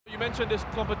You mentioned this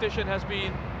competition has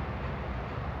been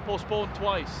postponed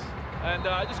twice, and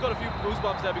I just got a few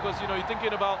goosebumps there because, you know, you're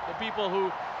thinking about the people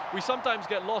who we sometimes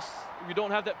get lost. We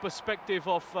don't have that perspective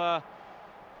of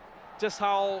just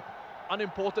how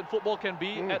unimportant football can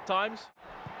be at times.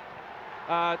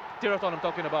 Tiraton I'm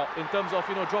talking about, in terms of,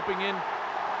 you know, dropping in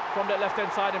from that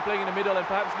left-hand side and playing in the middle and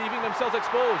perhaps leaving themselves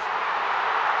exposed.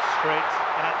 Straight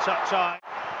at Chai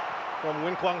from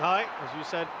Win Quang Hai, as you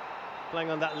said, playing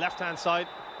on that left-hand side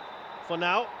for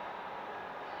now.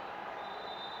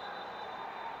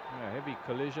 Yeah, heavy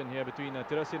collision here between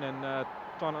Tirasin and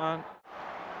Tuan An.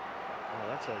 Oh,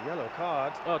 that's a yellow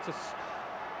card. Oh, it's just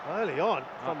early on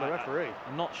from the referee.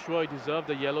 I'm not sure he deserved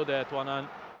the yellow there, Tuan An.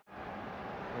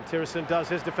 And Tirasin does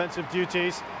his defensive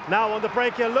duties. Now on the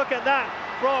break here, look at that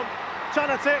from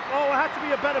Chanatik. Oh, it had to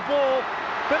be a better ball.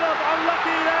 Bit of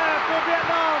unlucky there for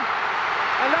Vietnam.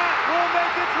 And that will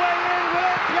make its way in,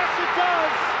 will it? Yes, it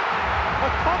does. A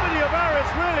comedy of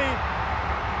errors, really,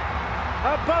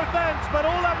 at both ends. But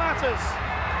all that matters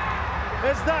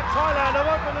is that Thailand have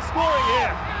opened the scoring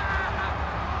here.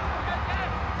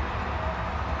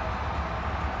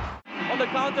 On the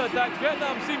counter-attacks,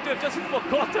 Vietnam seem to have just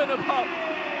forgotten about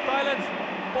Thailand's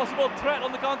possible threat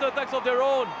on the counter-attacks of their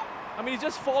own. I mean, he's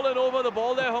just fallen over the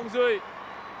ball there, Hong Zui.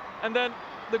 And then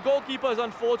the goalkeeper is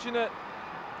unfortunate.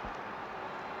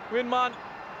 Win Man,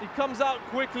 he comes out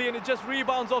quickly and it just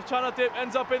rebounds off Chanatip,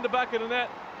 ends up in the back of the net.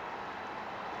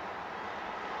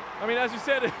 I mean, as you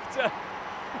said, it's a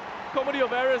comedy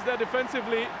of errors there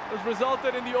defensively has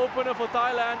resulted in the opener for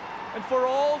Thailand. And for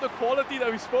all the quality that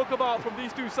we spoke about from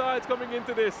these two sides coming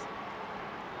into this,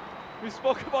 we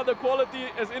spoke about the quality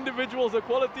as individuals, the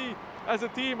quality as a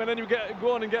team, and then you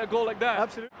go on and get a goal like that.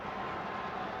 Absolutely.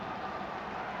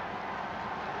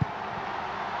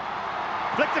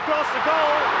 Flicked across the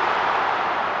goal.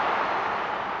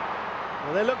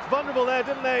 Well, they looked vulnerable there,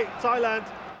 didn't they, Thailand?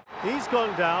 He's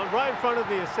gone down right in front of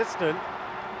the assistant,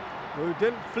 who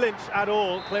didn't flinch at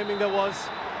all, claiming there was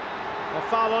a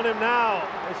foul on him now.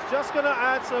 It's just going to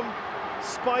add some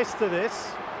spice to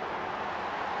this.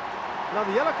 Now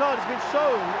the yellow card has been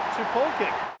shown to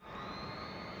Polking.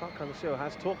 Park Hang-seo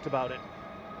has talked about it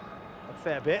a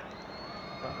fair bit,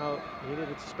 about how he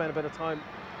needed to spend a bit of time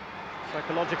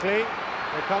psychologically.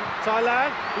 Here come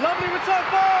Thailand. Lovely return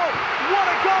ball! What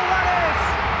a goal that is!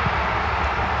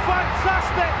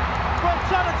 Fantastic from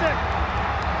Chanatik.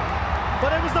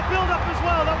 But it was the build-up as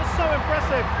well. That was so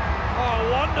impressive.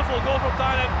 Oh, wonderful goal from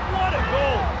Thailand. What a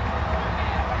goal!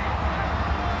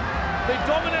 They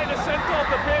dominate the center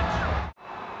of the pitch.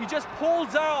 He just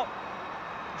pulls out,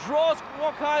 draws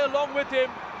Quang Hai along with him.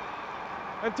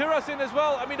 And Tirasin as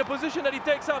well. I mean, the position that he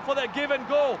takes out for that give and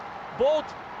go.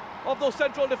 Both of those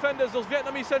central defenders, those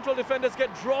Vietnamese central defenders, get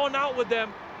drawn out with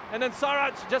them. And then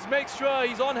Sarach just makes sure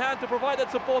he's on hand to provide that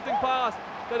supporting pass,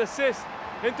 that assist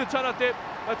into Chanatip.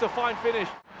 That's a fine finish.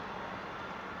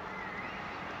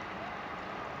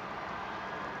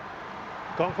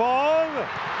 Kong Fong!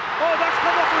 Oh, that's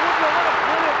come off the woodwork. What a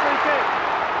brilliant free kick.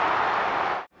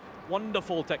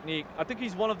 Wonderful technique. I think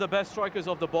he's one of the best strikers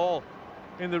of the ball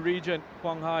in the region,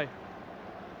 Quang Hai.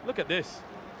 Look at this.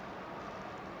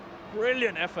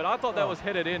 Brilliant effort. I thought that was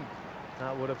headed in.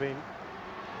 That would have been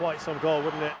quite some goal,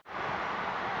 wouldn't it?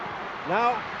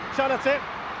 Now, Chanatip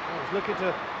was looking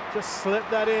to just slip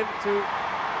that in to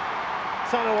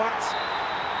Thanawat.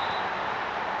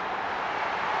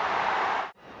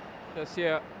 Just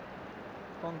here,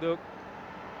 Hong Duk.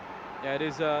 Yeah, it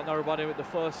is Narubani with the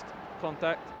first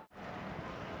contact.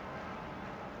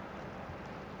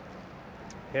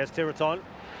 Here's Tiraton.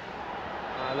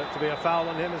 Looked to be a foul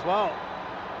on him as well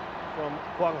from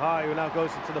Quang Hai, who now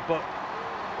goes into the book.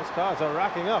 Those cards are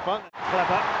racking up, aren't they?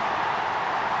 Clever.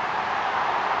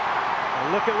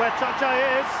 And look at where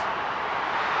Chai is.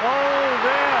 Oh,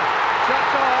 there.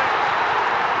 Chai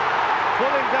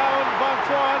pulling down Van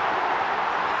Tuan.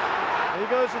 He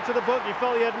goes into the book. He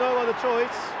felt he had no other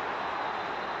choice.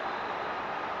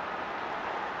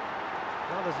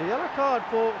 Now there's a yellow card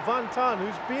for Van Tan,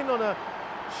 who's been on a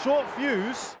short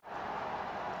fuse.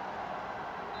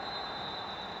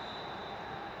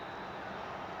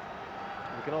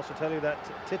 We can also tell you that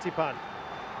Titipan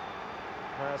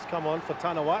has come on for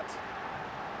Thanawat.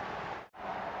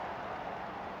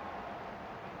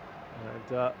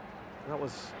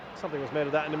 And something was made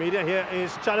of that in the media. Here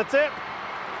is Chanatip.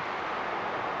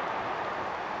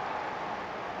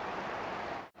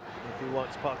 If he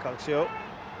wants Park Hang-seo.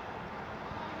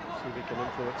 See if he can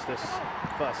influence this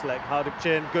first leg. Hardik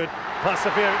Chin, good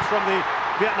perseverance from the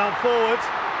Vietnam forward.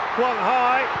 Quang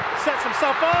Hai sets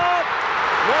himself up.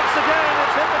 Once again,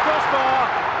 it's hit the crossbar.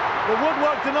 The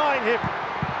woodwork denying him.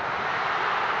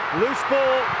 Loose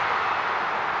ball.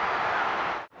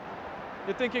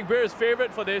 You're thinking Beer's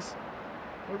favourite for this.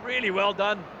 Really well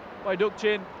done by Duk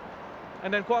Chin.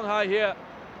 And then Quang Hai here.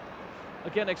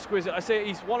 Again, exquisite. I say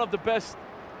he's one of the best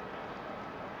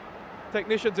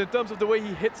technicians in terms of the way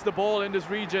he hits the ball in this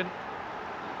region.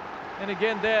 And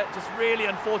again there, just really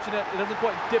unfortunate. It doesn't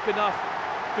quite dip enough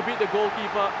to beat the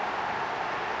goalkeeper.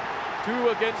 2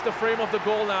 against the frame of the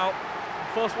goal now.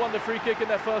 First one, the free kick in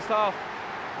that first half.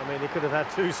 I mean, he could have had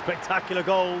 2 spectacular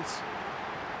goals.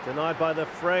 Denied by the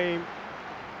frame.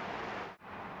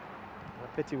 A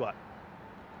pity what?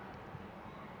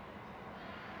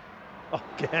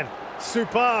 Again,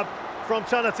 superb from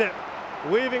Chanatip,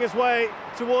 weaving his way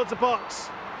towards the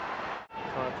box.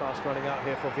 Time fast running out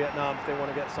here for Vietnam if they want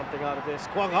to get something out of this.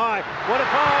 Quang Hai, what a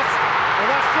pass! And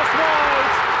that's just wide.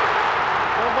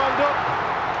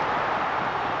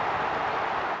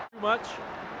 Too much.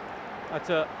 That's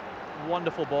a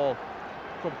wonderful ball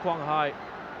from Quang Hai.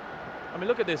 I mean,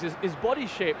 look at this. His body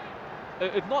shape,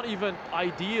 it's not even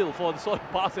ideal for the sort of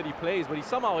pass that he plays, but he's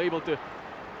somehow able to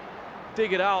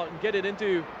dig it out and get it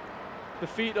into the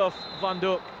feet of Van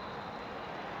Duk.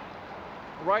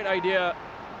 Right idea.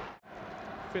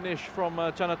 Finish from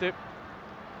Chanatip. Yeah,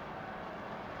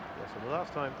 so the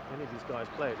last time any of these guys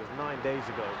played was 9 days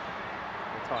ago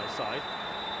on the Thai side.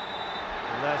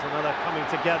 And there's another coming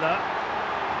together.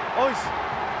 Oh,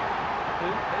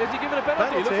 is he given a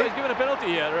penalty? Looks like he's given a penalty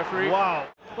here, the referee. Wow.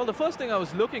 Well, the first thing I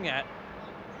was looking at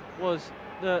was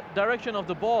the direction of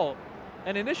the ball.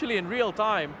 And initially in real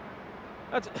time,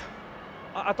 I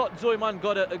thought Zoe Man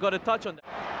got a touch on that.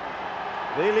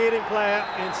 The leading player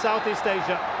in Southeast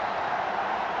Asia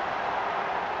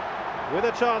with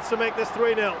a chance to make this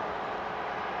 3-0.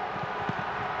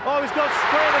 Oh, he's gone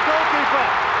straight at the goalkeeper.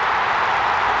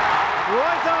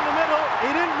 Right down the middle, he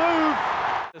didn't move.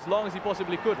 As long as he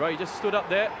possibly could, right? He just stood up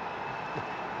there.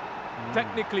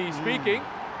 Technically speaking,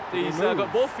 he's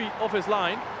got both feet off his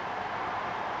line.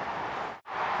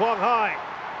 Quang Hai.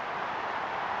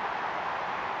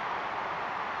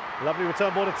 Lovely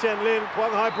return ball to Tien Lin.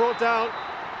 Quang Hai brought down.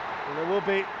 And there will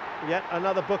be yet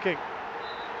another booking.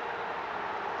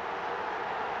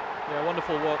 Yeah,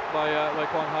 wonderful work by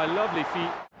Quang Hai. Lovely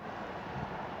feet.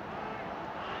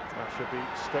 That should be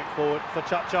straightforward for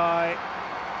Chachai.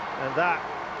 And that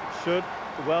should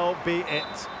well be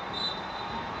it.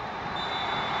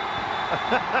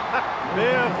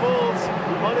 Beer falls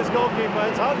on his goalkeeper.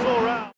 It's Hunt all round.